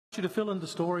You to fill in the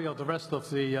story of the rest of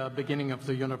the beginning of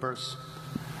the universe.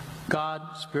 God,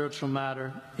 spiritual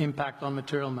matter, impact on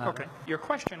material matter. Okay. Your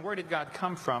question, where did God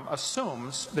come from,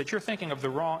 assumes that you're thinking of the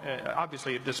wrong,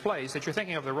 obviously it displays that you're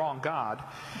thinking of the wrong God,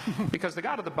 because the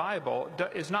God of the Bible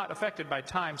is not affected by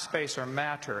time, space, or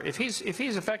matter. If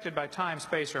he's affected by time,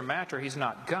 space, or matter, he's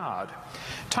not God.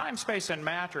 Time, space, and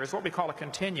matter is what we call a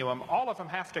continuum. All of them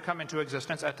have to come into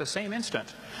existence at the same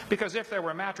instant, because if there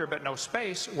were matter but no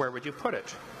space, where would you put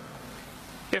it?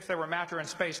 If there were matter and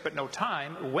space but no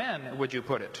time, when would you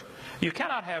put it? You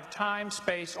cannot have time,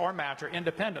 space, or matter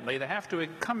independently. They have to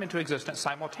come into existence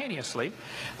simultaneously.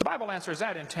 The Bible answers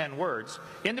that in 10 words.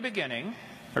 In the beginning,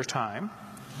 there's time.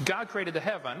 God created the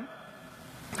heaven,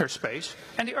 there's space,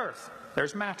 and the earth,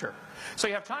 there's matter. So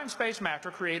you have time, space,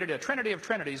 matter created, a trinity of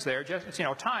trinities there. Just,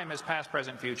 time is past,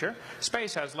 present, future.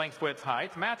 Space has length, width,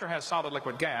 height. Matter has solid,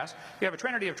 liquid, gas. You have a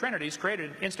trinity of trinities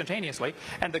created instantaneously.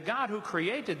 And the God who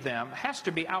created them has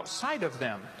to be outside of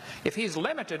them. If he's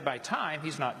limited by time,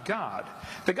 he's not God.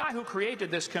 The guy who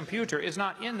created this computer is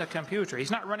not in the computer. He's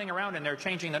not running around in there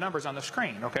changing the numbers on the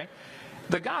screen, okay?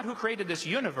 The God who created this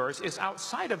universe is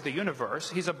outside of the universe.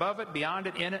 He's above it, beyond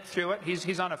it, in it, through it.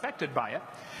 He's unaffected by it.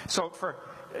 So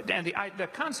the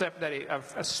concept that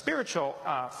a spiritual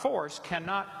force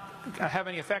cannot have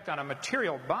any effect on a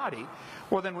material body,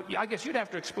 well then I guess you'd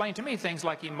have to explain to me things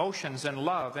like emotions and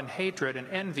love and hatred and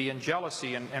envy and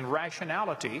jealousy and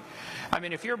rationality. I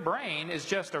mean, if your brain is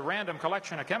just a random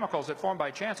collection of chemicals that form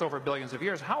by chance over billions of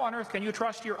years, how on earth can you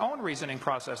trust your own reasoning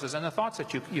processes and the thoughts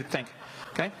that you think?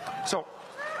 Okay, so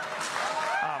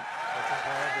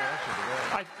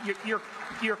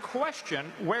your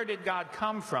question, where did God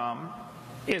come from,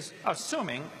 is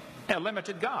assuming a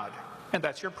limited God. And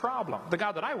that's your problem. The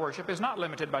God that I worship is not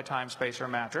limited by time, space, or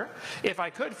matter. If I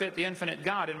could fit the infinite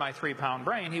God in my 3-pound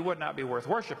brain, he would not be worth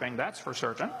worshiping, that's for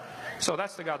certain. So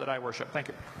that's the God that I worship. Thank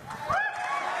you.